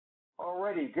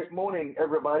Alrighty, good morning,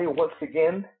 everybody. Once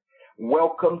again,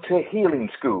 welcome to Healing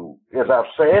School. As I've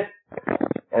said,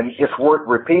 and it's worth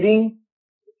repeating,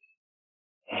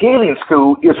 Healing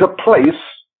School is a place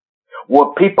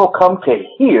where people come to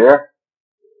hear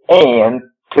and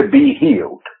to be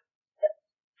healed.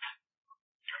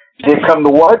 They come to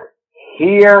what?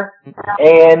 Hear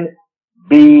and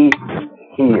be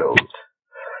healed.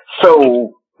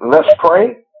 So let's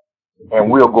pray,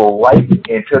 and we'll go right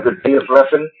into the day's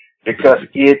lesson because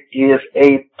it is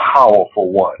a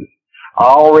powerful one. I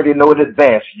already know in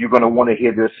advance you're going to want to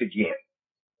hear this again.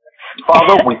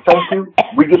 Father, we thank you.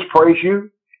 We just praise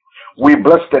you. We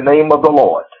bless the name of the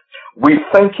Lord. We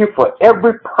thank you for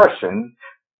every person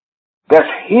that's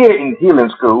here in Healing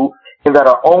School and that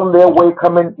are on their way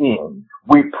coming in.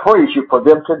 We praise you for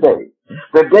them today.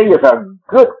 The day is a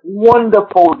good,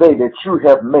 wonderful day that you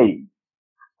have made.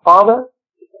 Father,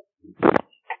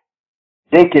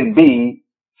 they can be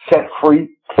set free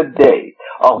today,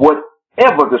 or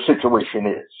whatever the situation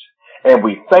is. And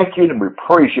we thank you and we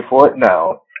praise you for it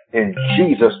now. In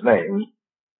Jesus' name,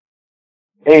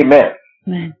 amen.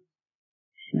 Amen.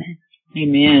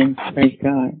 Amen. Praise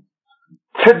God.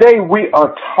 Today we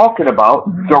are talking about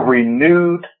the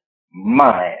renewed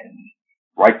mind.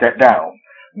 Write that down.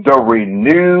 The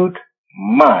renewed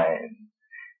mind.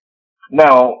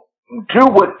 Now, do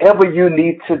whatever you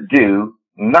need to do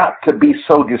not to be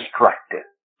so distracted.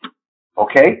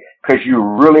 Okay? Because you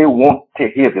really want to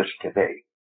hear this today.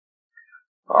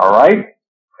 All right?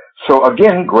 So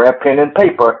again, grab pen and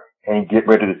paper and get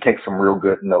ready to take some real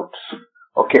good notes.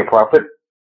 Okay, Prophet?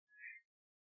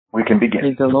 We can begin.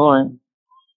 Praise the Lord.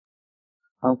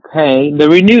 Okay. The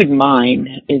renewed mind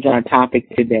is our topic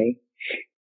today.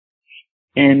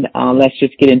 And let's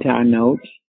just get into our notes.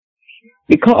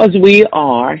 Because we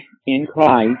are in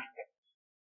Christ,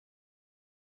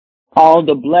 all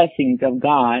the blessings of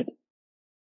God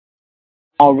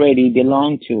already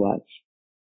belong to us.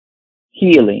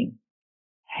 Healing,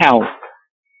 health,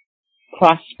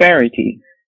 prosperity,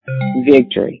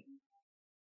 victory.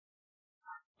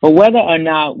 But whether or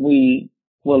not we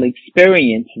will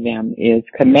experience them is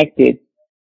connected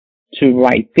to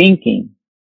right thinking.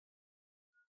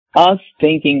 Us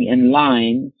thinking in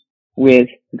line with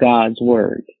God's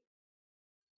Word.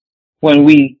 When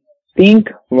we think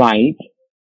right,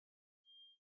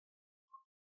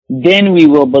 then we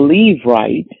will believe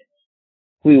right,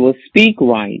 we will speak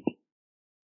right,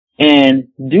 and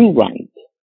do right.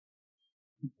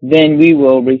 Then we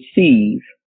will receive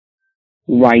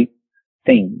right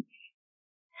things.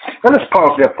 Now let's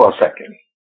pause there for a second.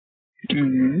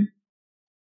 Mm-hmm.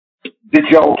 Did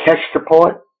y'all catch the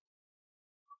point?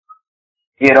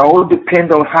 It all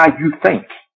depends on how you think.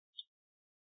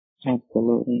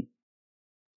 Absolutely.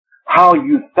 How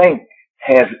you think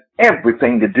has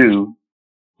everything to do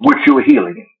with your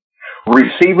healing.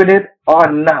 Receiving it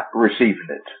or not receiving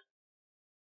it.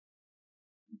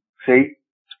 See?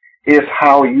 It's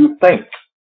how you think.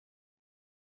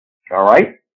 All right?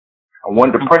 I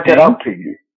wanted to print that out to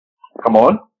you. Come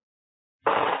on.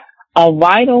 A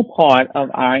vital part of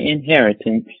our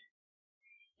inheritance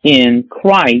in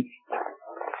Christ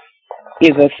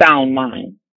is a sound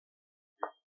mind.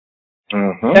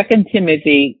 Mm-hmm. 2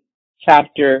 Timothy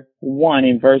chapter 1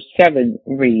 and verse 7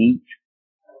 reads,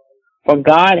 For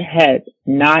God hath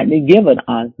not given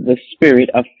us the spirit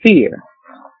of fear,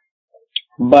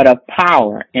 but of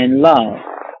power and love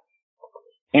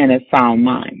and a sound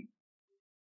mind.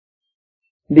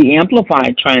 The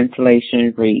Amplified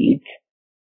Translation reads,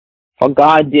 For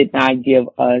God did not give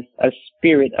us a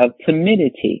spirit of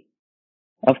timidity,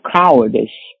 of cowardice,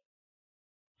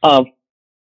 of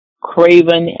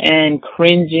craven and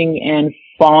cringing and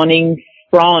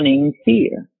fawning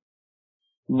fear,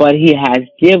 but He has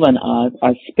given us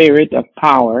a spirit of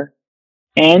power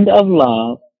and of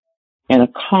love and a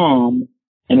calm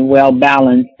and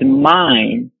well-balanced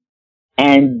mind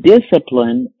and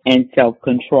discipline and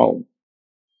self-control.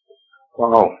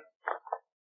 Wow.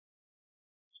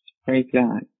 Praise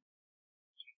God.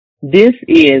 This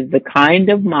is the kind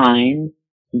of mind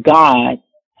God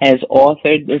has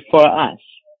authored for us.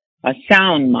 A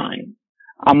sound mind.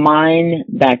 A mind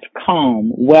that's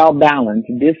calm, well-balanced,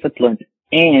 disciplined,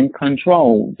 and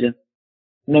controlled,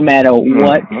 no matter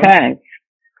what test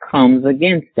comes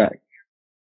against us.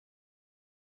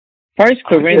 1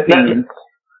 Corinthians,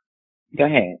 go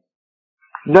ahead.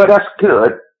 No, that's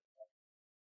good.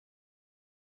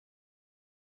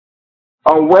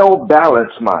 A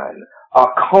well-balanced mind, a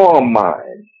calm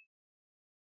mind.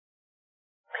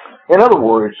 In other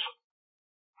words,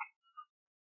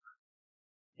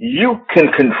 you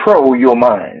can control your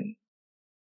mind.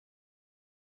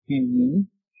 Mm-hmm.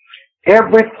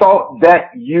 Every thought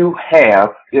that you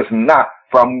have is not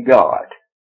from God.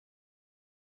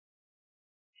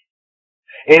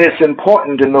 And it's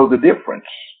important to know the difference.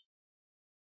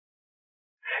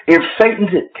 If Satan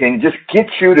can just get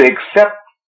you to accept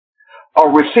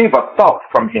or receive a thought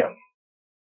from him,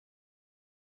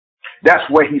 that's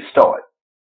where he starts.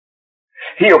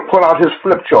 He'll pull out his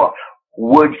flip chart.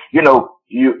 Would you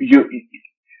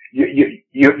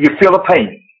feel a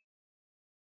pain?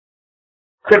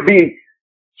 Could be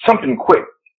something quick,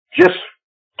 just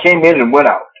came in and went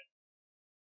out.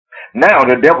 Now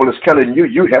the devil is telling you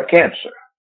you have cancer.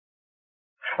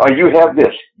 Or you have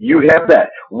this, you have that.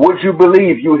 Would you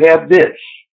believe you have this?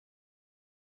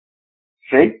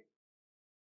 See?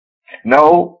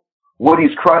 No, what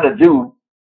he's trying to do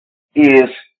is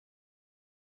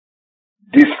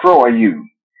destroy you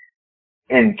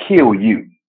and kill you.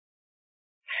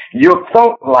 Your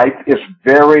thought life is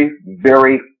very,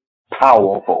 very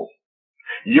powerful.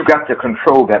 You got to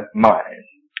control that mind.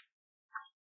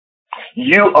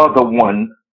 You are the one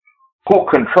who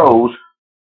controls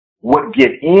what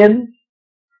get in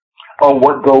or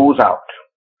what goes out.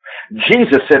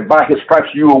 Jesus said by his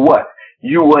stripes you were what?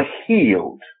 You were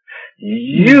healed.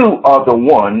 You are the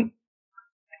one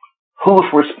who's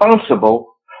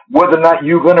responsible whether or not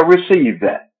you're going to receive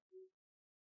that.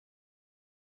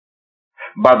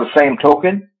 By the same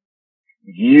token,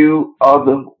 you are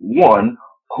the one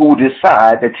who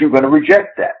decide that you're going to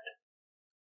reject that.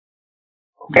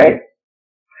 Okay?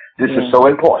 This is so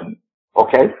important.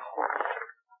 Okay?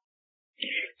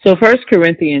 So 1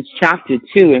 Corinthians chapter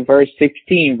 2 and verse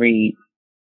 16 reads,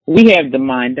 we have the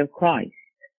mind of Christ.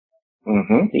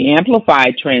 Mm-hmm. The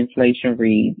Amplified translation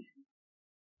reads,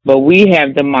 but we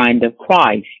have the mind of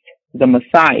Christ, the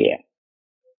Messiah,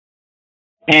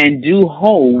 and do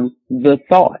hold the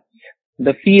thoughts,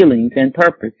 the feelings and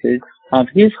purposes of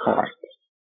his heart.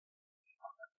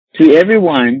 To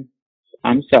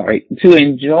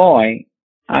enjoy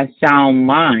a sound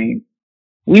mind,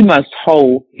 we must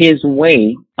hold his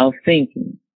way of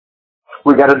thinking.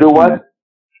 We got to do what?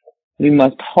 We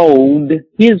must hold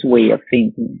his way of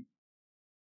thinking.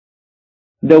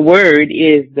 The word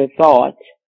is the thought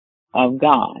of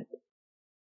God.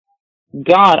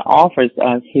 God offers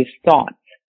us his thoughts.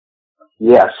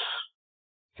 Yes.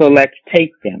 So let's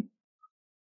take them.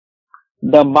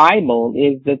 The Bible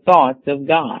is the thoughts of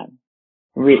God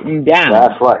written down.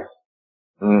 That's right.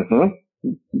 Mm-hmm.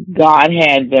 God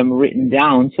had them written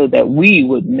down so that we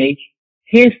would make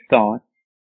his thoughts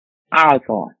our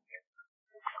thoughts.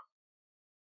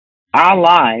 Our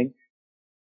lives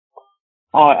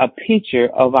are a picture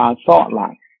of our thought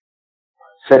life.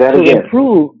 Say that again. To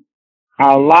improve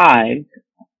our lives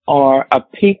are a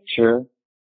picture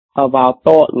of our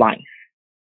thought life.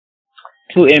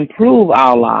 To improve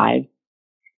our lives,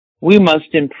 we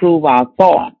must improve our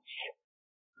thoughts.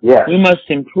 Yes. We must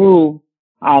improve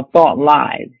our thought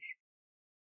lives.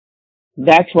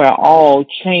 That's where all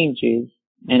changes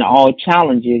and all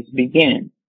challenges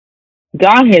begin.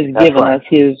 God has given us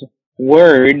his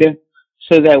word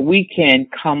so that we can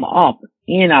come up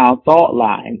in our thought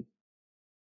lives.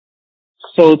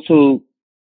 So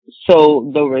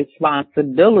the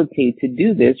responsibility to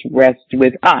do this rests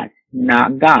with us,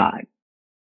 not God.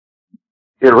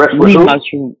 It rests with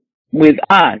who? With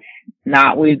us,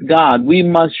 not with God. We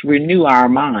must renew our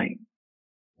mind.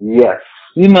 Yes.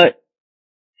 We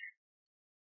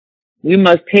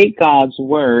must take God's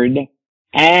word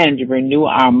and renew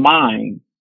our mind,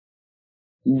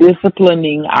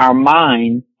 disciplining our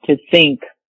mind to think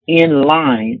in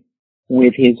line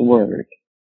with his word.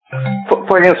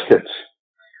 For instance,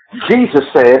 Jesus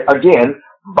said, again,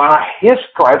 by his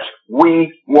stripes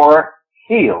we were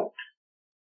healed.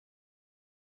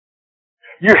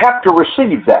 You have to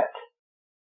receive that.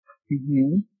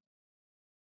 Mm-hmm.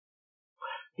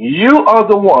 You are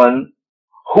the one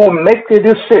who make the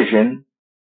decision,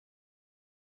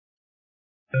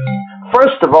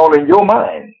 first of all, in your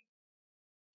mind,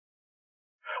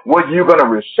 whether you're going to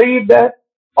receive that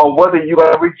or whether you're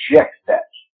going to reject that.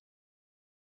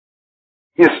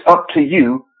 It's up to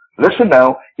you. Listen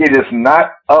now, it is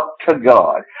not up to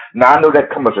God. Now, I know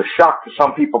that comes as a shock to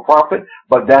some people, Prophet,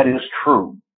 but that is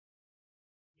true.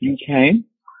 Okay.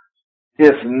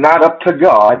 It's not up to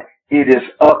God. It is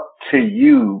up to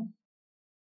you.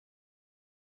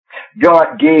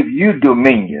 God gave you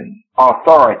dominion,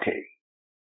 authority,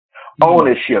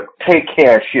 ownership, take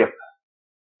careship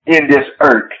in this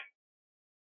earth.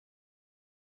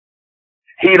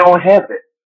 He don't have it.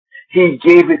 He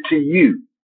gave it to you.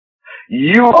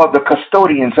 You are the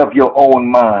custodians of your own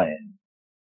mind.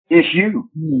 It's you,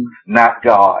 not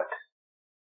God.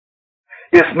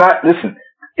 It's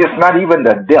It's not even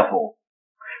the devil.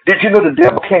 Did you know the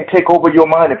devil can't take over your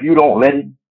mind if you don't let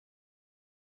him?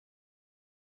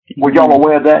 Were y'all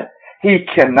aware of that? He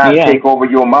cannot Yeah. take over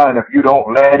your mind if you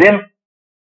don't let him.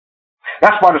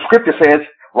 That's why the scripture says,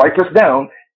 write this down,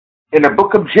 in the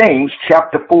book of James,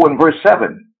 chapter 4 and verse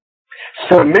 7,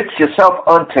 submit yourself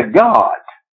unto God.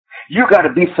 You got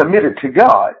to be submitted to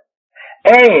God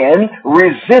and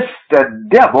resist the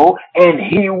devil and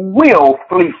he will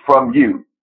flee from you.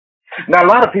 Now, a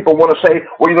lot of people want to say,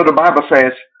 well, you know, the Bible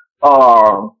says,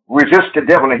 resist the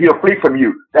devil and he'll flee from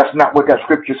you. That's not what that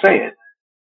scripture said.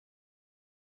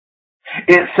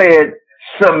 It said,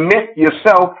 submit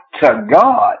yourself to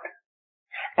God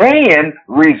and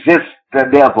resist the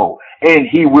devil and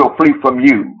he will flee from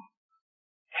you.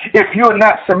 If you're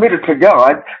not submitted to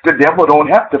God, the devil don't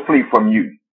have to flee from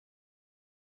you.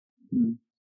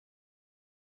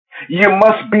 You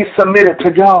must be submitted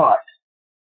to God.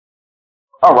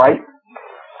 All right.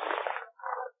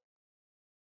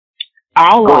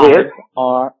 Our Go lives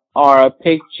ahead. are a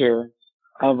picture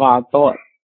of our thought.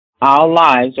 Our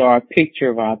lives are a picture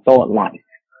of our thought life.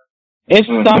 If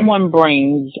someone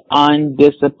brings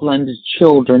undisciplined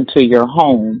children to your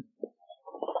home,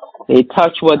 they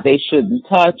touch what they shouldn't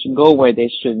touch, go where they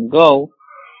shouldn't go,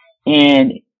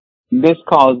 and this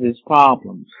causes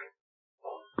problems.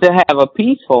 To have a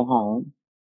peaceful home,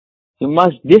 you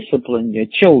must discipline your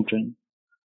children.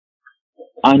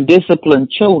 Undisciplined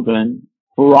children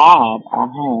rob a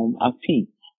home of peace.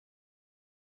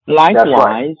 That's right.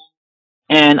 Likewise,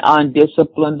 an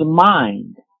undisciplined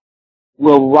mind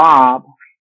will rob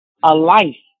a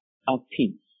life of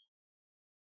peace.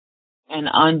 An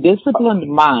undisciplined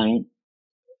mind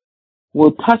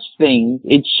will touch things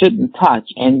it shouldn't touch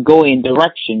and go in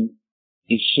directions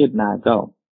it should not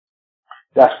go.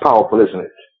 That's powerful, isn't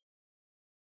it?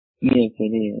 Yes, it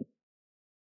is.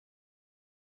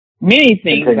 Many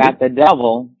think Continue. that the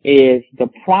devil is the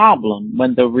problem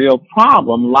when the real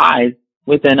problem lies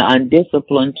with an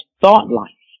undisciplined thought life.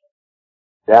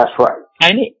 That's right.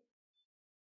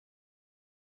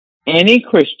 Any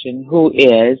Christian who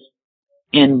is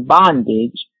in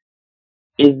bondage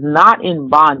is not in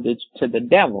bondage to the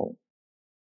devil.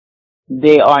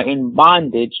 They are in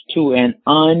bondage to an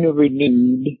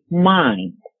unrenewed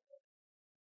mind.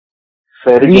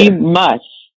 Say it again.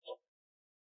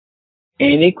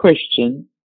 Any Christian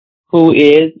who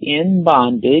is in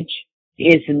bondage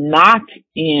is not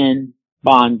in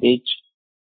bondage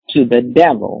to the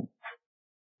devil.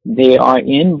 They are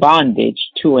in bondage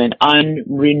to an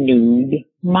unrenewed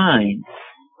mind.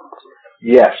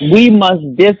 Yes. We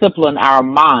must discipline our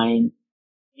mind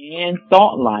and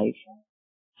thought life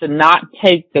to not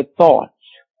take the thoughts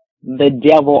the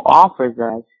devil offers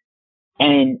us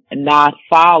and not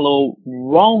follow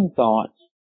wrong thoughts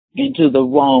into the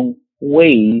wrong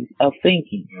ways of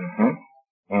thinking.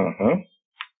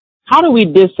 How do we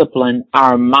discipline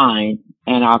our mind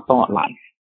and our thought life?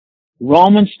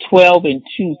 Romans 12 and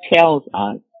 2 tells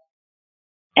us,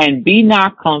 and be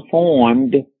not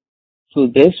conformed to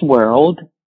this world,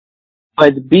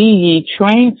 but be ye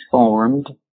transformed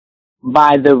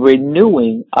by the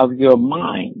renewing of your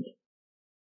mind.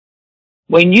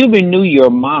 When you renew your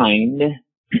mind,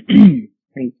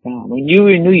 when you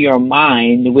renew your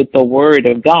mind with the Word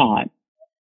of God,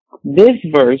 this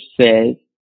verse says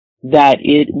that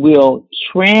it will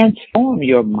transform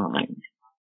your mind.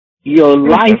 Your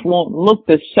life won't look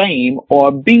the same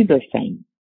or be the same.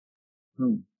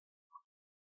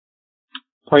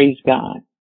 Praise God.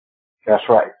 That's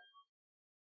right.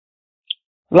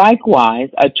 Likewise,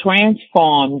 a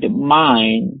transformed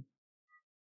mind,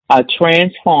 a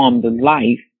transformed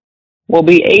life will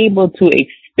be able to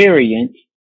experience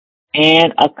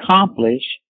and accomplish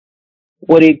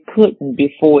what it couldn't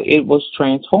before it was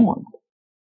transformed.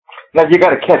 Now you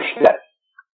got to catch that.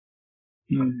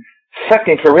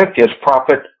 2 Corinthians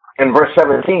prophet in verse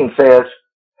 17 says,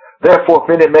 therefore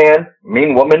if any man,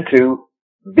 mean woman too,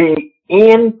 be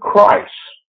in Christ,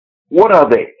 what are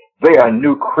they? They are a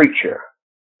new creature.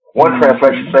 One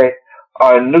translation say,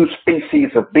 a new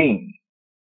species of being.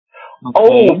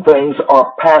 Old things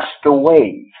are passed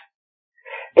away,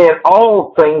 and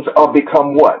all things are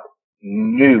become what?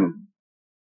 New.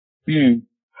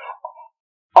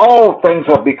 All things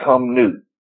are become new.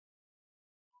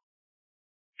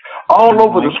 All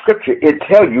over the scripture, it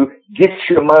tell you, get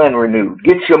your mind renewed.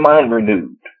 Get your mind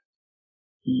renewed.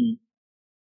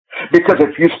 Because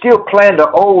if you still playing the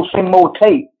old same old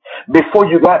tape before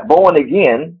you got born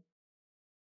again,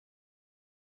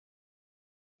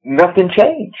 nothing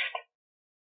changed.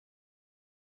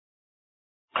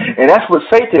 And that's what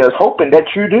Satan is hoping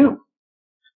that you do.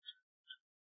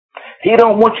 He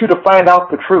don't want you to find out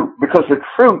the truth, because the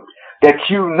truth that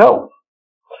you know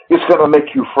is going to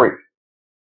make you free.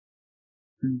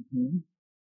 Mm-hmm.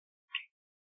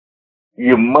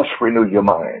 You must renew your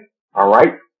mind. All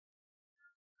right?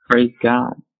 Praise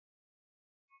God.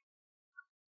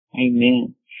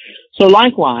 Amen. So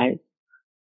likewise,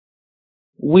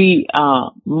 we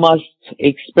must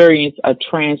experience a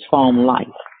transformed life.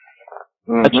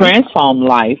 Mm-hmm. A transformed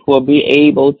life will be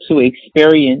able to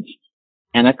experience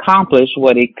and accomplish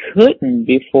what it couldn't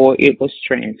before it was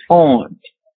transformed.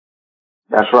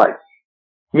 That's right.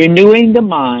 Renewing the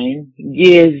mind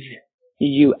gives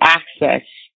you access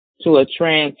to a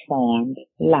transformed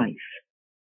life.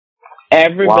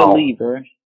 Every believer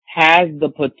has the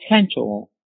potential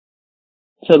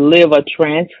to live a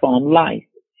transformed life,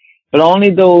 but only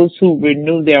those who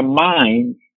renew their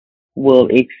minds will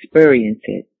experience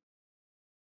it.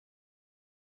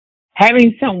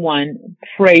 Having someone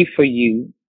pray for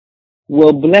you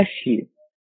will bless you.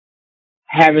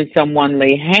 Having someone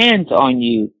lay hands on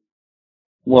you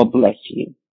will bless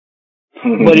you.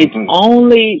 But it's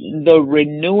only the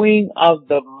renewing of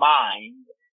the mind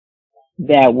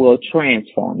that will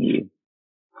transform you.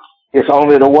 It's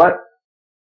only the what?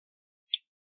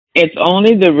 It's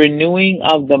only the renewing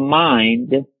of the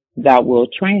mind that will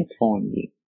transform you.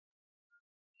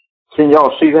 Can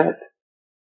y'all see that?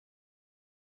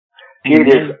 Amen.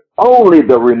 It is only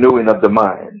the renewing of the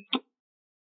mind.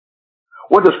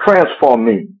 What does transform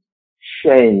mean?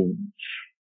 Change.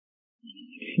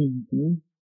 Mm-hmm.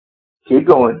 Keep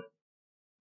going.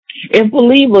 If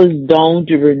believers don't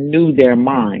renew their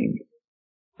mind,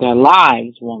 their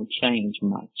lives won't change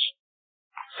much.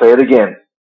 Say it again.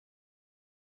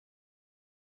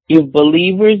 If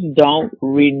believers don't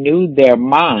renew their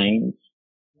minds,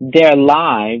 their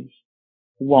lives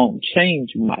won't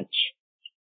change much.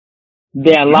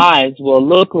 Their lives will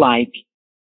look like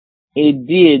it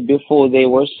did before they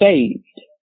were saved.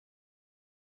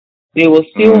 They will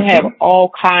still have all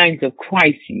kinds of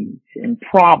crises and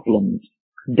problems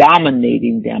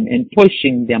dominating them and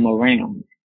pushing them around.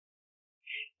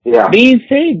 Yeah. Being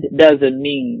saved doesn't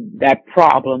mean that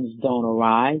problems don't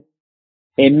arise.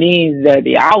 It means that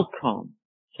the outcome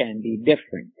can be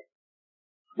different.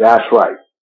 That's right.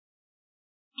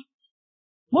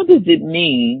 What does it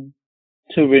mean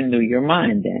to renew your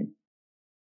mind then?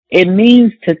 It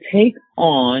means to take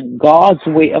on God's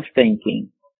way of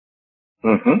thinking.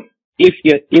 Mm-hmm.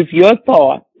 If your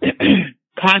thoughts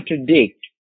contradict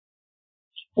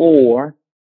or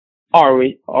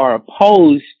are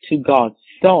opposed to God's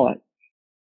thought,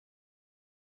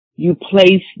 you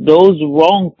place those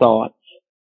wrong thoughts.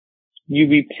 You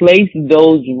replace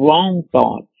those wrong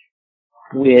thoughts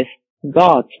with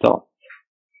God's thoughts.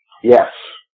 Yes.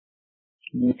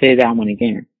 Let me say that one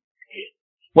again.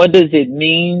 What does it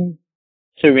mean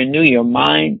to renew your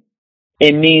mind?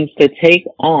 It means to take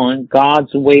on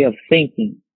God's way of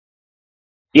thinking.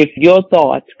 If your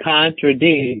thoughts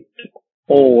contradict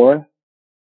or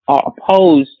are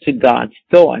opposed to God's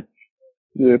thoughts,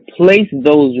 you replace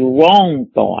those wrong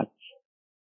thoughts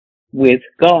with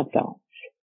God's thoughts.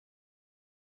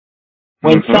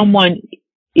 When someone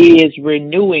is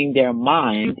renewing their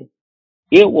mind,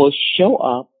 it will show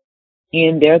up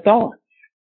in their thoughts,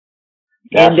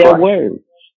 in their words,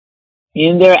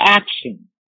 in their actions.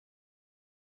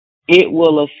 It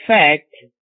will affect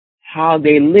how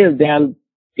they live their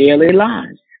daily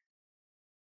lives.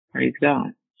 Praise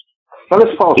God. Now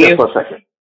let's pause there for a second.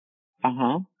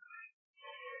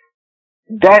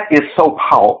 That is so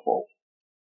powerful.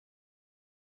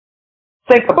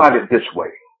 Think about it this way.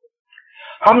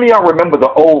 How many of y'all remember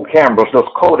the old cameras, those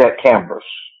Kodak cameras?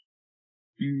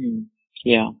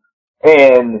 Yeah.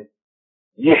 And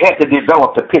you had to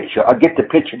develop the picture or get the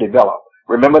picture developed.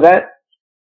 Remember that?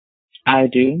 I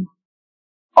do.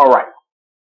 All right.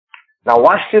 Now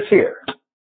watch this here.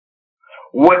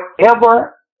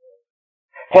 Whatever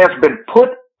has been put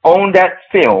on that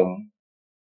film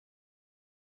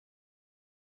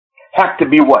have to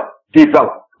be what?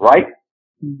 Developed, right?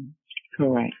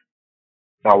 Correct.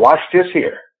 Now watch this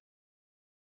here.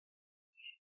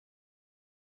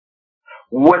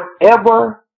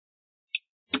 Whatever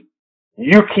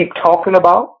you keep talking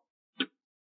about,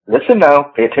 listen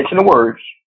now, pay attention to words.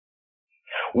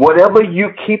 Whatever you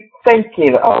keep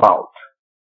thinking about,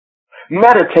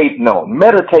 meditating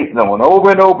on over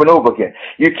and over and over again.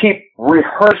 You keep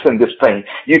rehearsing this thing.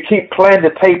 You keep playing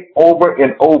the tape over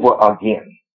and over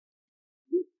again.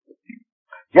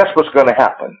 Guess what's going to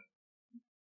happen?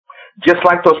 Just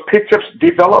like those pictures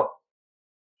develop,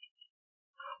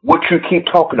 what you keep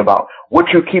talking about, what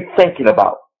you keep thinking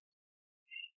about,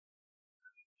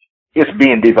 is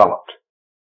being developed.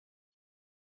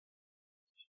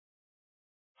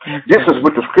 This is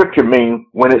what the scripture means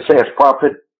when it says,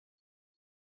 prophet,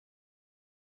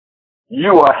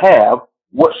 you will have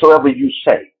whatsoever you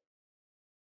say.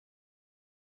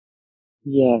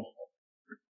 Yes.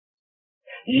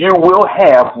 You will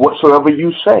have whatsoever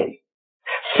you say.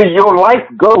 See, your life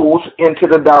goes into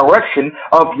the direction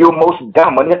of your most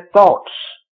dominant thoughts.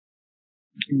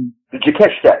 Did you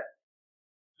catch that?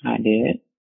 I did.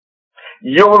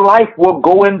 Your life will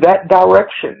go in that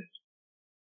direction.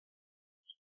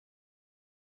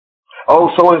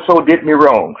 Oh, so-and-so did me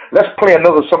wrong. Let's play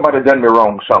another somebody done me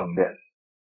wrong song then.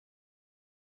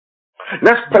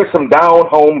 Let's play some down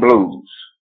home blues.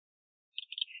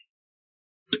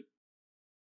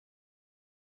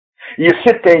 You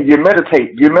sit there and you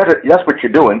meditate. That's what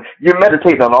you're doing. You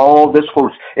meditate on all this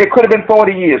foolishness. It could have been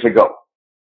 40 years ago.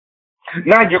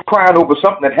 Now you're crying over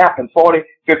something that happened 40,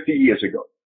 50 years ago.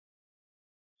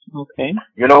 Okay.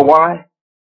 You know why?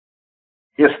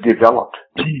 It's developed.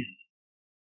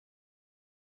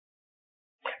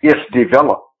 It's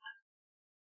developed.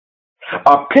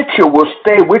 A picture will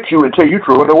stay with you until you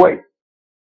throw it away.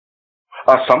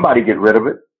 Or somebody get rid of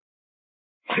it.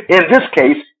 In this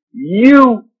case,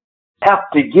 you have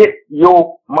to get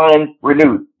your mind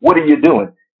renewed. What are you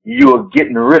doing? You're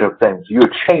getting rid of things. You're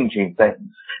changing things.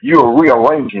 You're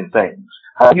rearranging things.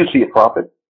 How do you see it,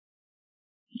 prophet?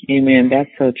 Amen. That's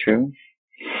so true.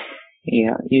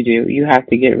 Yeah, you do. You have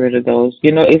to get rid of those.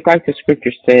 You know, it's like the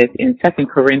scripture says in 2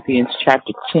 Corinthians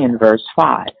chapter 10, verse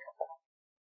 5.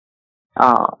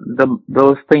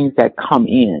 Those things that come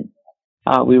in.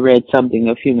 We read something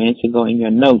a few minutes ago in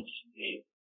your notes.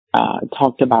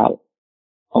 Talked about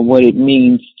what it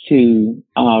means to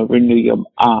renew your,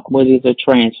 what is a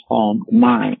transformed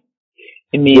mind.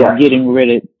 It means getting rid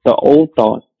of the old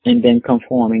thoughts and then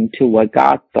conforming to what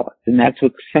God thought. And that's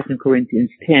what 2 Corinthians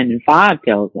 10 and 5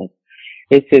 tells us.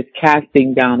 It says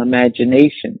casting down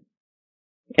imagination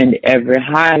and every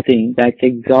high thing that's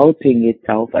exalting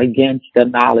itself against the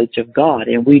knowledge of God.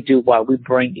 And we do what? We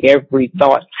bring every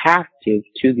thought captive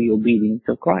to the obedience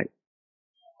of Christ.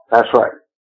 That's right.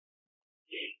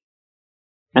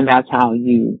 And that's how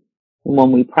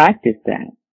when we practice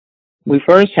that, we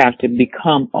first have to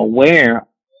become aware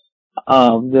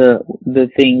of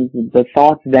the things, the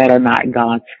thoughts that are not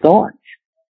God's thoughts.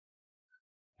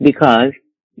 Because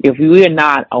if we are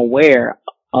not aware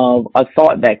of a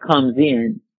thought that comes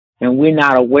in and we're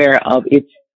not aware of its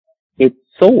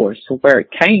source, where it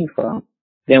came from,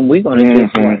 then we're going to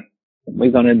just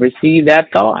we're going to receive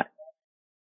that thought.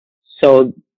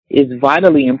 So it's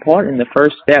vitally important. The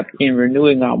first step in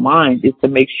renewing our minds is to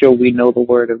make sure we know the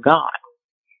Word of God.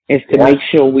 It's to make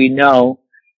sure we know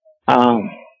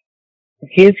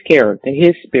His character,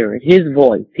 His Spirit, His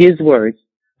voice, His words.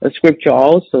 The scripture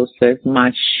also says,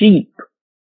 my sheep,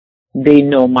 they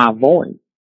know my voice.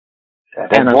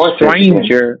 And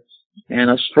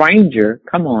a stranger,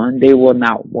 come on, they will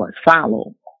not what?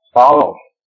 Follow.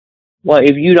 Well,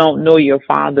 if you don't know your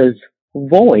Father's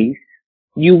voice,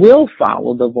 you will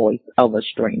follow the voice of a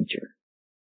stranger.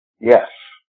 Yes.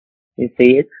 You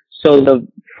see it? So the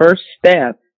first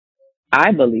step,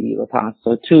 I believe,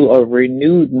 Apostle, to a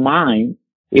renewed mind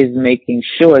is making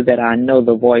sure that I know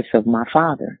the voice of my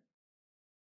Father.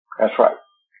 That's right.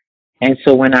 And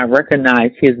so when I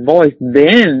recognize His voice,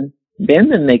 then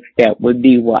the next step would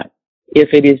be what?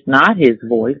 If it is not His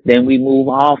voice, then we move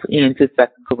off into 2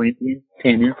 Corinthians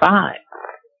 10 and 5.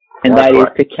 And that is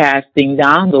to casting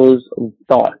down those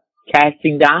thoughts,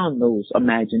 casting down those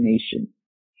imaginations.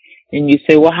 And you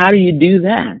say, well, how do you do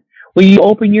that? Well, you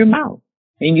open your mouth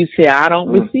and you say, I don't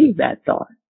receive that thought.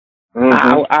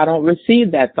 I don't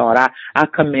receive that thought. I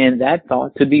command that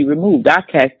thought to be removed. I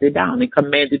cast it down and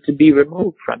command it to be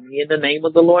removed from me in the name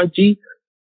of the Lord Jesus.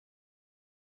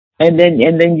 And then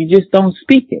you just don't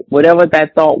speak it, whatever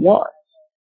that thought was.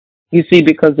 You see,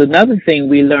 because another thing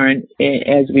we learn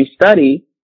as we study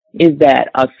is that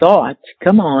a thought,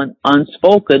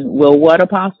 unspoken, will what,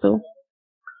 Apostle?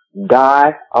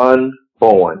 Die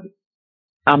unborn.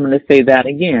 I'm going to say that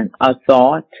again. A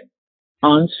thought,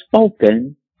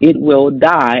 unspoken, it will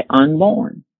die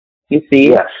unborn. You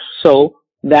see? Yes. So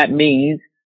that means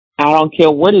I don't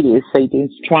care what it is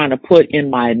Satan's trying to put in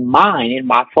my mind, in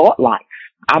my thought life.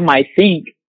 I might think,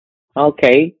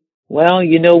 okay, well,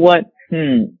 you know what?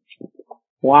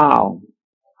 Wow.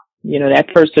 You know,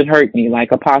 that person hurt me,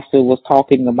 like Apostle was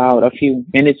talking about a few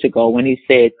minutes ago when he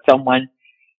said someone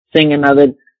sing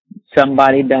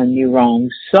somebody done you wrong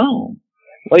song.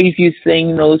 Well, if you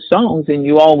sing those songs and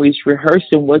you always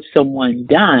rehearsing what someone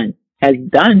has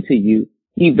done to you,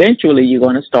 eventually you're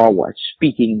going to start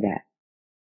speaking that.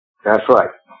 That's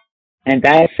right. And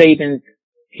that's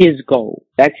his goal.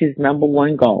 That's his number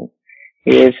one goal,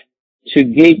 is to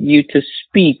get you to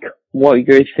speak what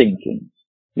you're thinking.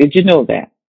 Did you know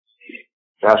that?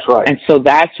 That's right. And so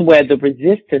that's where the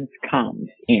resistance comes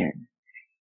in.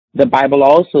 The Bible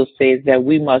also says that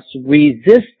we must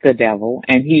resist the devil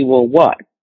and he will what?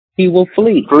 He will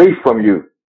flee. Flee from you.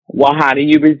 Well, how do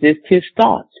you resist his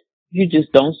thoughts? You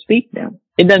just don't speak them.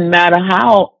 It doesn't matter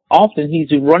how often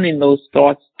he's running those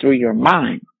thoughts through your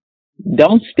mind.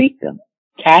 Don't speak them.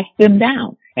 Cast them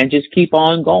down and just keep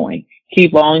on going.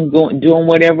 Keep on going, doing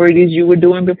whatever it is you were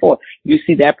doing before. You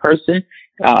see that person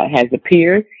has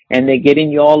appeared and they're getting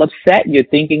you all upset. You're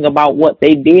thinking about what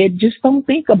they did. Just don't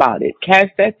think about it.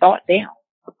 Cast that thought down.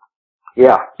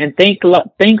 Yeah. And think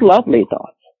lovely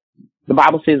thoughts. The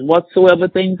Bible says, whatsoever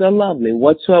things are lovely,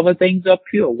 whatsoever things are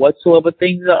pure, whatsoever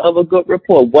things are of a good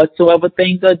report, whatsoever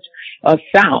things are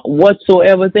sound,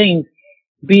 whatsoever things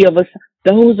be of a,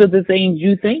 those are the things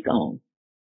you think on.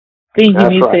 Think,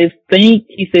 That's he right.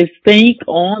 says, think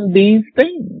on these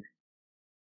things.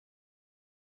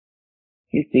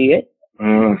 You see it?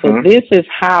 Mm-hmm. So this is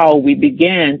how we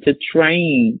began to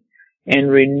train and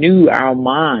renew our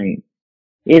mind,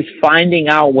 is finding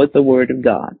out what the Word of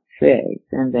God says,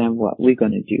 and then what? We're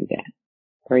going to do that.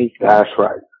 Praise God. That's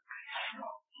right.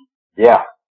 Yeah.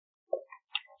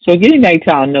 So getting back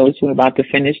to our notes, we're about to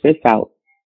finish this out.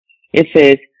 It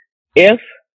says, if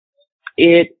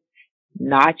it's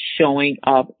not showing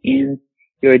up in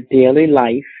your daily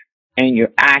life and your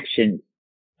actions,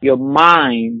 your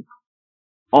mind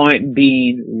aren't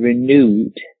being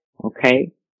renewed,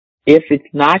 okay? If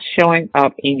it's not showing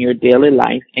up in your daily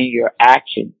life and your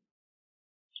actions,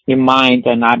 your minds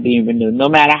are not being renewed, no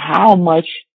matter how much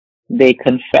they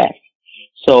confess.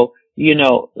 So, you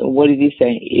know, what did he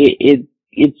say?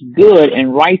 It's good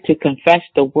and right to confess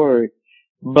the word,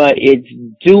 but it's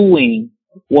doing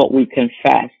what we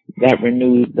confess that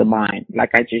renews the mind,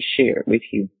 like I just shared with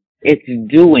you. It's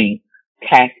doing,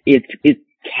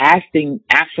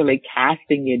 actually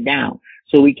casting it down.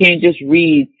 So we can't just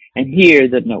read and hear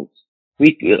the notes.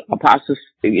 Apostles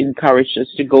encouraged us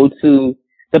to go to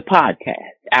the podcast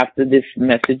after this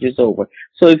message is over.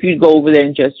 So if you go over there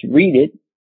and just read it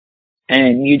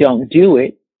and you don't do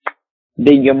it,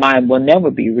 then your mind will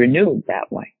never be renewed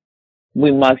that way.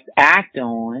 We must act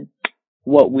on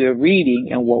what we're reading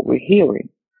and what we're hearing.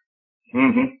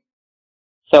 Mm-hmm.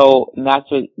 So that's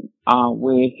what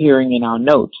we're hearing in our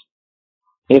notes.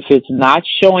 If it's not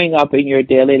showing up in your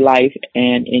daily life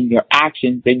and in your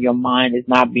actions, then your mind is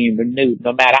not being renewed.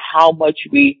 No matter how much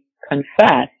we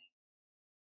confess,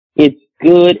 it's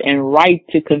good and right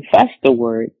to confess the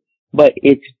word, but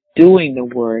it's doing the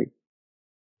word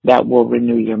that will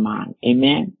renew your mind.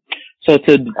 Amen. So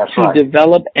to right.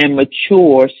 develop and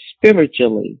mature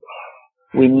spiritually,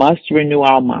 we must renew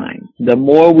our minds. The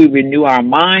more we renew our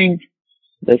minds,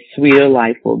 the sweeter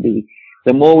life will be.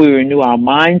 The more we renew our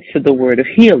minds to the word of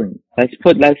healing. Let's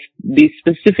be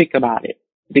specific about it,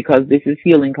 because this is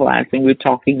healing class and we're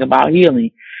talking about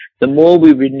healing. The more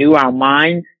we renew our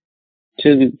minds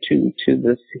to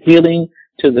the healing,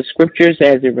 to the scriptures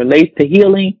as it relates to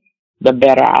healing, the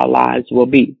better our lives will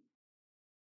be.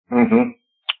 Mm-hmm.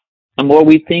 The more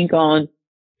we think on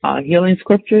healing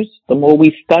scriptures, the more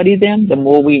we study them, the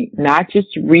more we not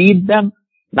just read them,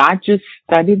 not just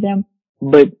study them,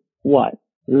 but what?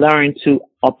 Learn to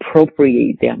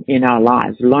appropriate them in our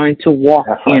lives. Learn to walk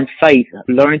in faith.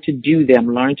 Learn to do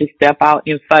them. Learn to step out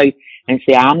in faith and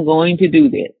say, I'm going to do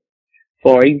this.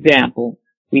 For example,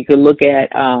 we could look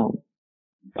at,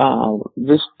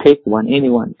 just pick one,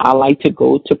 anyone. I like to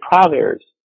go to Proverbs,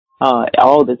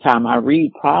 all the time. I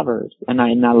read Proverbs and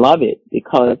I love it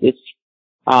because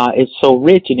it's so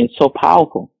rich and it's so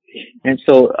powerful. And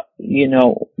so, you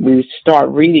know, we start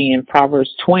reading in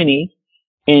Proverbs 20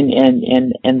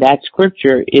 and that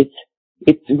scripture, it's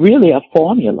really a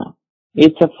formula.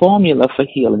 It's a formula for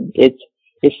healing. It's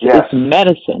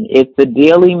medicine. It's the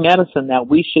daily medicine that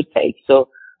we should take. So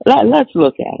let's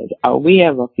look at it. We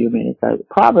have a few minutes.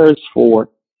 Proverbs 4,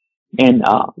 and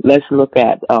let's look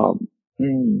at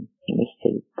let's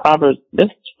see, Proverbs. This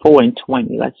 4 and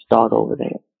 20. Let's start over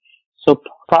there. So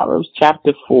Proverbs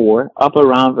chapter 4, up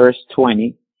around verse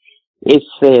 20, it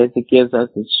says, it gives us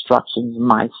instructions.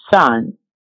 My son,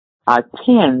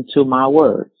 attend to my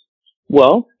words.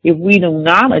 Well, if we do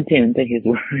not attend to his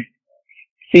words,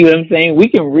 see what I'm saying? We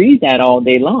can read that all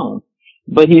day long,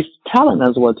 but he's telling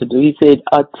us what to do. He said,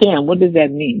 attend. What does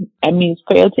that mean? That means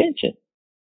pay attention.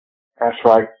 That's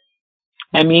right.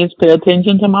 That means pay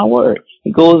attention to my word.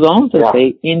 He goes on to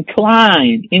say,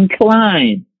 incline.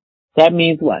 That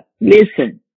means what?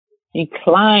 Listen.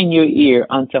 Incline your ear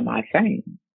unto my saying.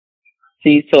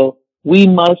 See, so we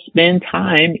must spend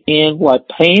time in what?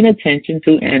 Paying attention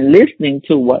to and listening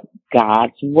to what?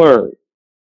 God's word.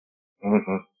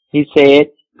 Mm-hmm. He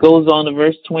said, goes on to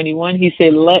verse 21, he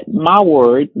said, let my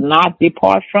word not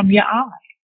depart from your eye.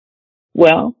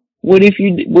 Well, what if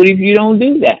you don't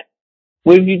do that?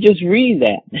 What if you just read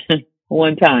that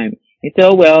one time? And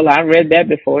so, well, I read that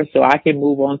before, so I can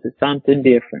move on to something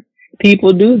different.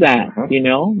 People do that, Mm-hmm. you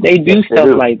know. They do Yes,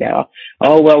 stuff like that.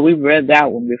 Oh, well, we've read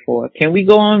that one before. Can we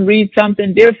go and read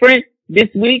something different this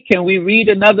week? Can we read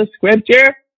another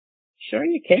scripture? Sure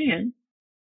you can.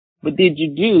 But did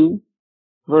you do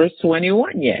verse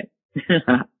 21 yet?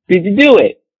 Did you do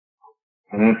it?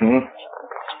 Mm-hmm.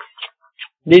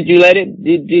 Did you let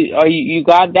it, are you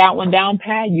got that one down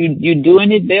pat? You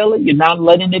doing it daily? You're not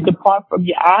letting it depart from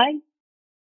your eye?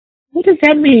 What does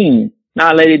that mean?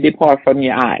 Not let it depart from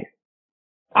your eyes.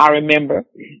 I remember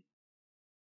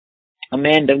a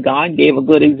man of God gave a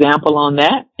good example on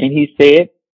that, and he said,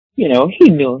 you know, he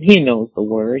knows the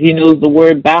word. He knows the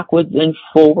word backwards and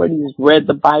forward. He's read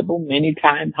the Bible many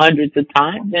times, hundreds of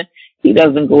times, and he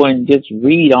doesn't go and just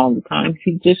read all the time.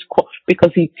 He just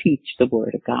because he teaches the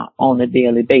word of God on a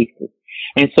daily basis.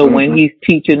 And so when he's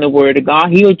teaching the word of God,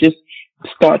 he'll just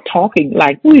start talking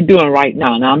like we're doing right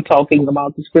now. Now I'm talking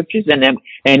about the scriptures and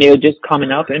they're just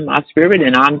coming up in my spirit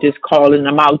and I'm just calling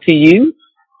them out to you.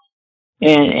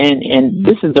 And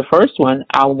this is the first one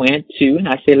I went to and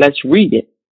I said, let's read it.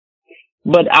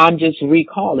 But I'm just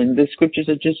recalling the scriptures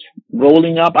are just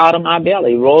rolling up out of my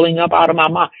belly, rolling up out of my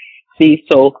mind. See,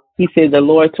 so he said the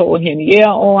Lord told him, yeah,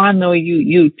 oh, I know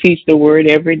you teach the word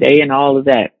every day and all of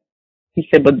that. He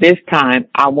said, but this time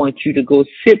I want you to go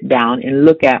sit down and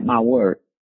look at my word.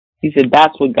 He said,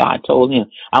 that's what God told him.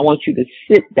 I want you to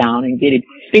sit down and get it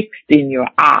fixed in your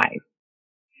eyes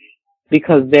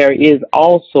because there is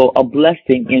also a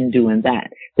blessing in doing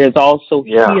that. There's also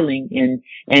healing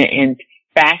in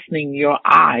fastening your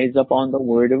eyes upon the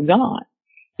word of God.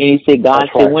 And he said, God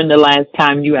said, when the last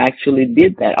time you actually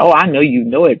did that? Oh, I know you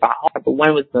know it by heart, but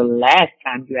when was the last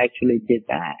time you actually did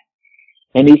that?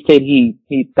 And he said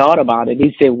he thought about it.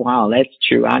 He said, wow, that's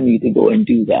true. I need to go and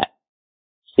do that.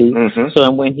 See? So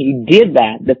and when he did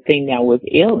that, the thing that was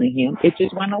ailing him, it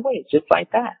just went away, just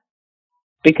like that.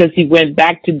 Because he went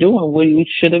back to doing what he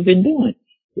should have been doing.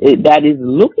 That is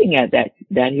looking at that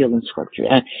healing scripture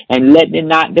and letting it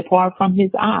not depart from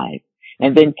his eyes.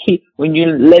 And then when you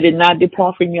let it not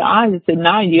depart from your eyes, it said,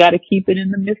 now you got to keep it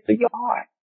in the midst of your heart.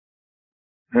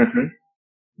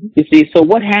 You see, so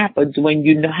what happens when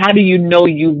how do you know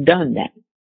you've done that?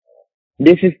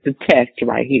 This is the test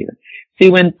right here. See,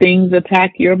 when things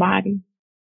attack your body,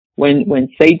 when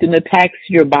Satan attacks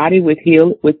your body with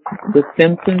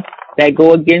symptoms that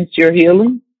go against your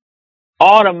healing,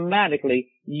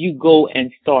 automatically you go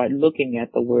and start looking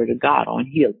at the word of God on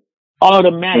healing.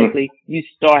 Automatically you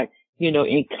start,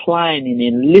 inclining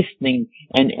and listening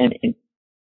and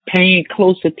paying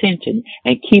close attention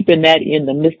and keeping that in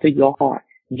the midst of your heart.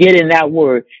 Getting that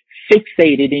word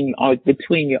fixated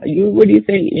between what do you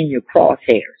say, in your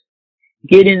crosshairs.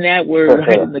 Getting that word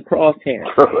right in the crosshairs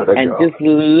and just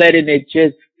letting it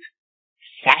just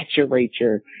saturate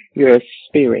your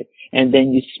spirit and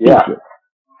then you speak it.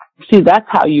 See, that's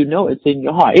how you know it's in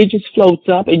your heart. It just floats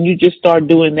up and you just start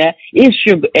doing that.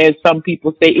 As some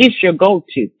people say, it's your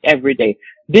go-to every day.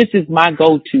 This is my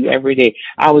go-to every day.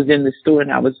 I was in the store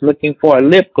and I was looking for a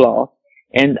lip gloss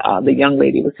and the young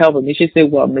lady was helping me. She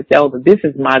said, well, Miss Elder, this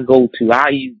is my go-to. I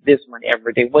use this one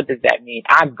every day. What does that mean?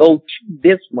 I go to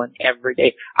this one every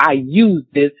day. I use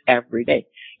this every day.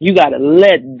 You got to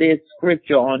let this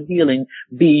scripture on healing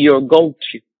be your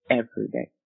go-to every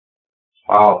day.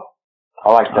 Wow.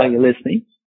 I like that. Are you listening?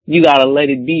 You got to let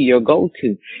it be your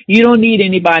go-to. You don't need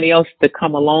anybody else to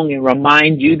come along and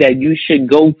remind you that you should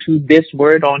go to this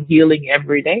word on healing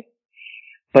every day.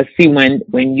 But see,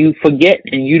 when you forget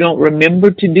and you don't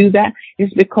remember to do that,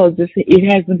 it's because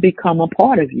it hasn't become a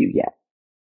part of you yet.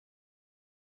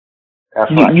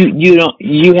 That's right.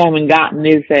 You haven't gotten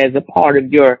this as a part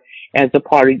of your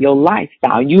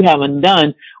lifestyle. You haven't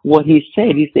done what he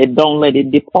said. He said, don't let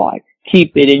it depart.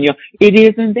 Keep it in it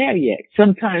isn't there yet.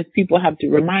 Sometimes people have to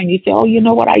remind you, say, oh, you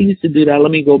know what? I used to do that. Let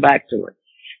me go back to it.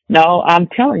 No, I'm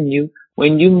telling you,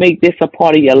 when you make this a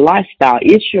part of your lifestyle,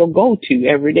 it's your go-to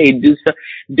every day.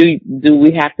 Do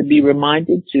we have to be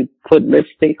reminded to put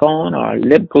lipstick on or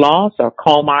lip gloss or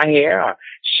comb our hair or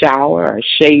shower or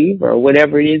shave or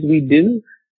whatever it is we do?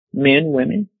 Men,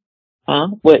 women,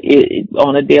 but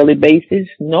on a daily basis,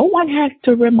 no one has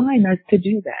to remind us to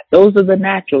do that. Those are the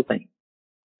natural things.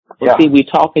 But see, we're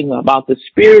talking about the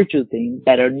spiritual things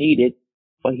that are needed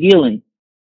for healing.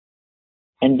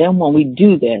 And then when we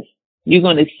do this, you're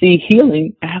going to see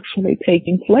healing actually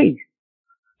taking place.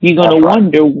 You're going That's to right.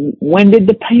 wonder, when did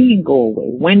the pain go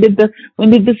away? When did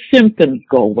the symptoms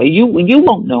go away? You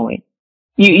won't know it.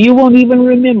 You won't even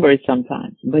remember it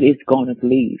sometimes, but it's going to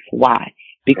leave. Why?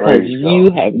 Because Praise you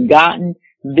God. have gotten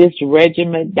this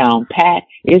regimen down pat.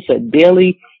 It's a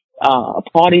daily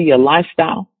part of your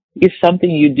lifestyle. It's something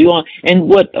you do on.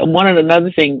 And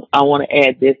another thing I want to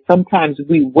add is sometimes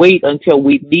we wait until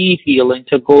we need healing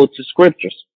to go to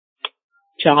scriptures.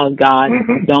 Child of God,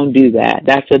 Mm-hmm. don't do that.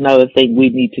 That's another thing we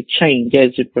need to change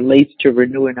as it relates to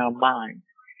renewing our minds.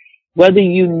 Whether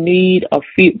you need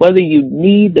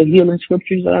the healing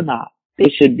scriptures or not, they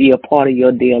should be a part of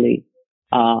your daily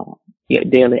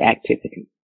activity.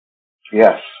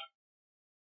 Yes.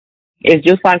 It's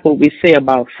just like what we say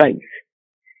about faith.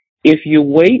 If you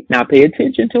wait, now pay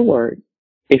attention to words.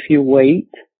 If you wait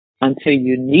until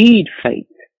you need faith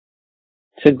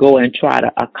to go and try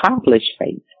to accomplish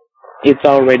faith, it's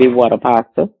already what,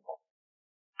 Apostle?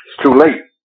 It's too late.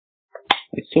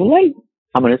 It's too late.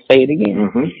 I'm going to say it again.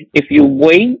 Mm-hmm. If you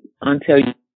wait until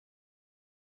you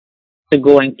to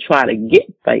go and try to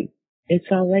get faith, it's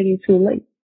already too late.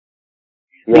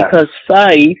 Yes. Because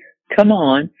faith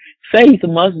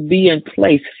must be in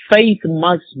place. Faith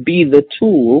must be the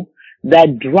tool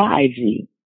that drives you.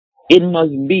 It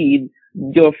must be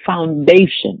your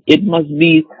foundation. It must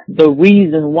be the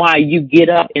reason why you get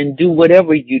up and do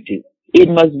whatever you do. It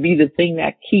must be the thing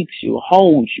that keeps you,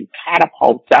 holds you,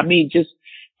 catapults.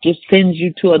 Just sends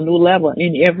you to a new level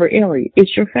in every area.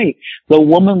 It's your faith. The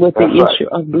woman with the issue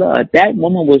of blood, that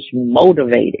woman was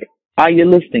motivated. Are you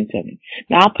listening to me?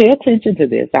 Now pay attention to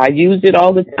this. I use it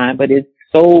all the time, but it's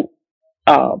so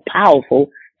powerful,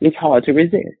 it's hard to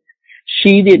resist.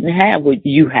 She didn't have what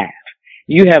you have.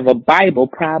 You have a Bible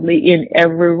probably in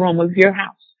every room of your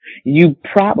house. You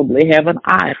probably have an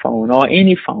iPhone or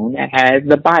any phone that has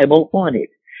the Bible on it.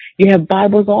 You have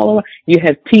Bibles all over. You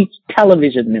have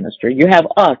television ministry. You have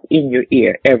us in your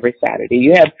ear every Saturday.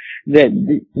 You have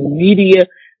the media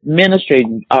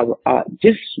ministry,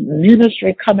 just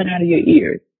ministry coming out of your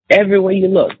ears. Everywhere you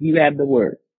look, you have the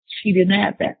word. She didn't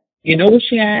have that. You know what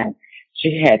she had?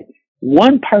 She had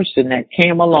one person that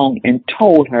came along and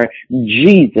told her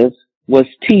Jesus was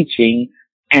teaching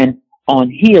and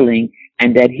on healing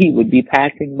and that he would be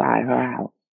passing by her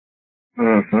house.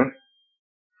 Mm-hmm.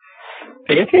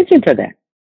 Pay attention to that.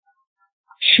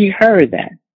 She heard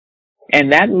that.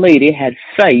 And that lady had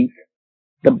faith,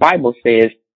 the Bible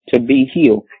says, to be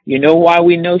healed. You know why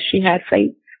we know she had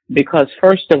faith? Because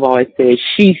first of all, it says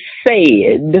she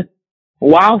said,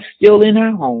 while still in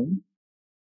her home,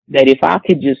 that if I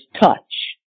could just touch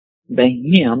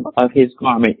the hem of his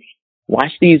garment,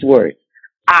 watch these words,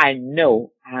 I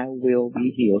know I will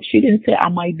be healed. She didn't say I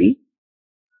might be.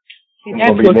 See,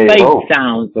 that's what faith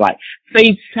sounds like.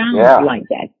 Faith sounds like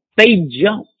that. Faith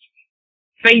jumps.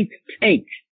 Faith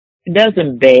takes. It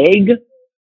doesn't beg.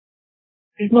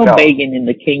 There's no begging in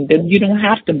the kingdom. You don't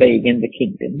have to beg in the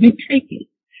kingdom. You take it.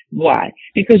 Why?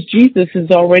 Because Jesus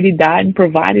has already died and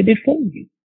provided it for you.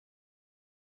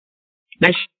 Now,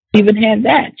 she even had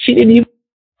that. She didn't even.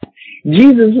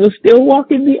 Jesus was still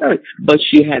walking the earth, but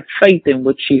she had faith in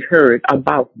what she heard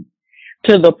about him,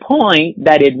 to the point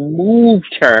that it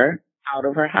moved her out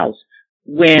of her house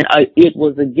when it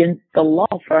was against the law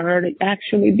for her to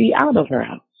actually be out of her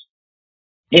house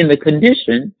in the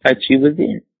condition that she was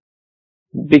in.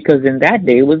 Because in that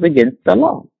day it was against the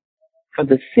law for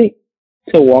the sick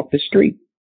to walk the street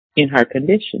in her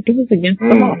condition. It was against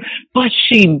the law. But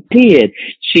she did.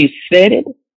 She said it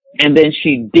and then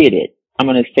she did it. I'm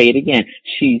going to say it again.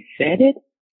 She said it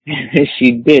and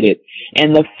she did it.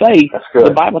 And the faith,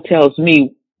 the Bible tells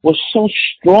me, was so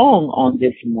strong on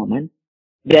this woman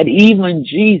that even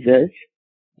Jesus,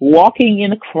 walking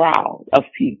in a crowd of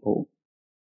people,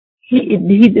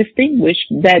 he distinguished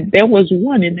that there was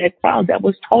one in that crowd that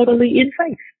was totally in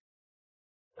faith.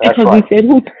 Because he said,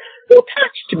 who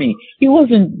touched me?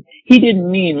 He didn't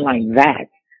mean like that,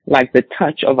 like the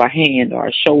touch of a hand or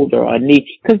a shoulder or a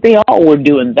knee, because they all were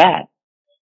doing that.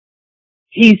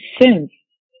 He sensed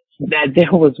that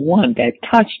there was one that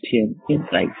touched him in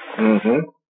faith. Mm-hmm.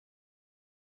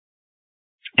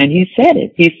 And he said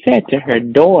it. He said to her,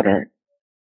 daughter,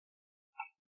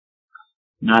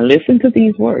 now listen to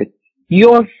these words.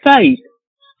 Your faith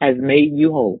has made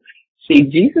you whole. See,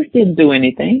 Jesus didn't do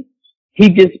anything. He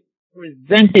just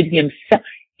presented himself.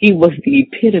 He was the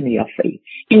epitome of faith.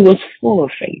 He was full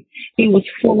of faith. He was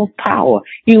full of power.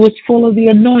 He was full of the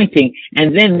anointing.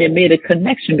 And then they made a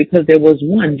connection because there was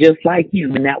one just like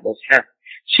him, and that was her.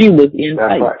 She was in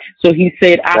faith. Right. So he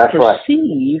said, I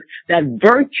perceive that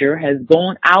virtue has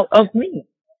gone out of me.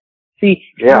 See,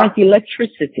 it's Yeah. like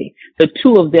electricity. The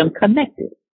two of them connected.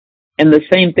 And the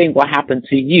same thing will happen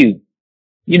to you.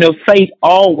 You know, faith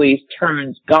always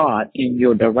turns God in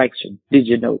your direction. Did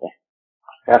you know that?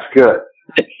 That's good.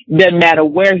 Doesn't matter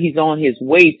where he's on his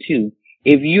way to.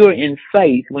 If you're in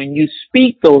faith, when you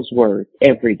speak those words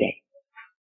every day,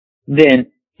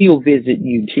 then he'll visit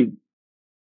you too.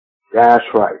 That's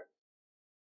right.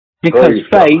 Because Praise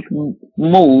faith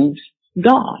moves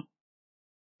God.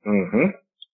 Mm-hmm.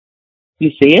 You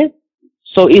see it?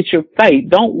 So it's your faith.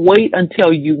 Don't wait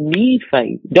until you need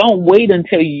faith. Don't wait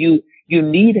until you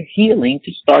need a healing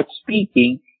to start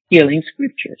speaking healing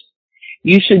scriptures.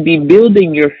 You should be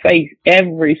building your faith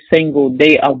every single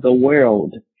day of the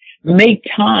world. Make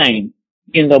time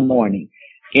in the morning,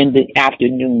 in the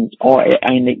afternoons, or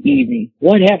in the evening,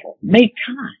 whatever. Make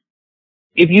time.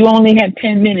 If you only have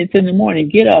 10 minutes in the morning,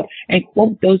 get up and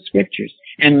quote those scriptures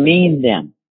and mean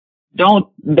them.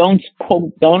 Don't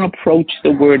approach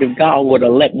the word of God with a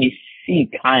let me see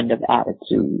kind of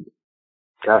attitude.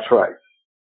 That's right.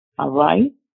 All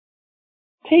right?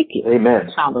 Take it.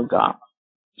 Amen. Child of God.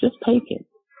 Just take it.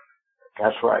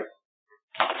 That's right.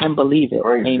 And believe it.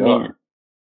 Praise Amen. God.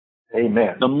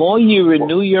 Amen. The more you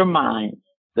renew your mind,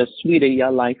 the sweeter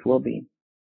your life will be.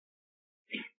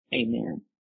 Amen.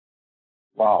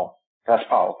 Wow. That's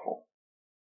powerful.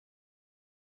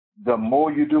 The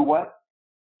more you do what?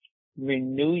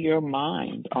 Renew your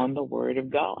mind on the word of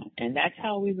God. And that's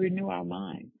how we renew our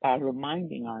mind, by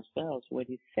reminding ourselves what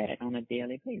he said on a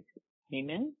daily basis.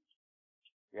 Amen.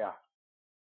 Yeah.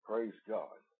 Praise God.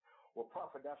 Well,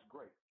 Prophet, that's great.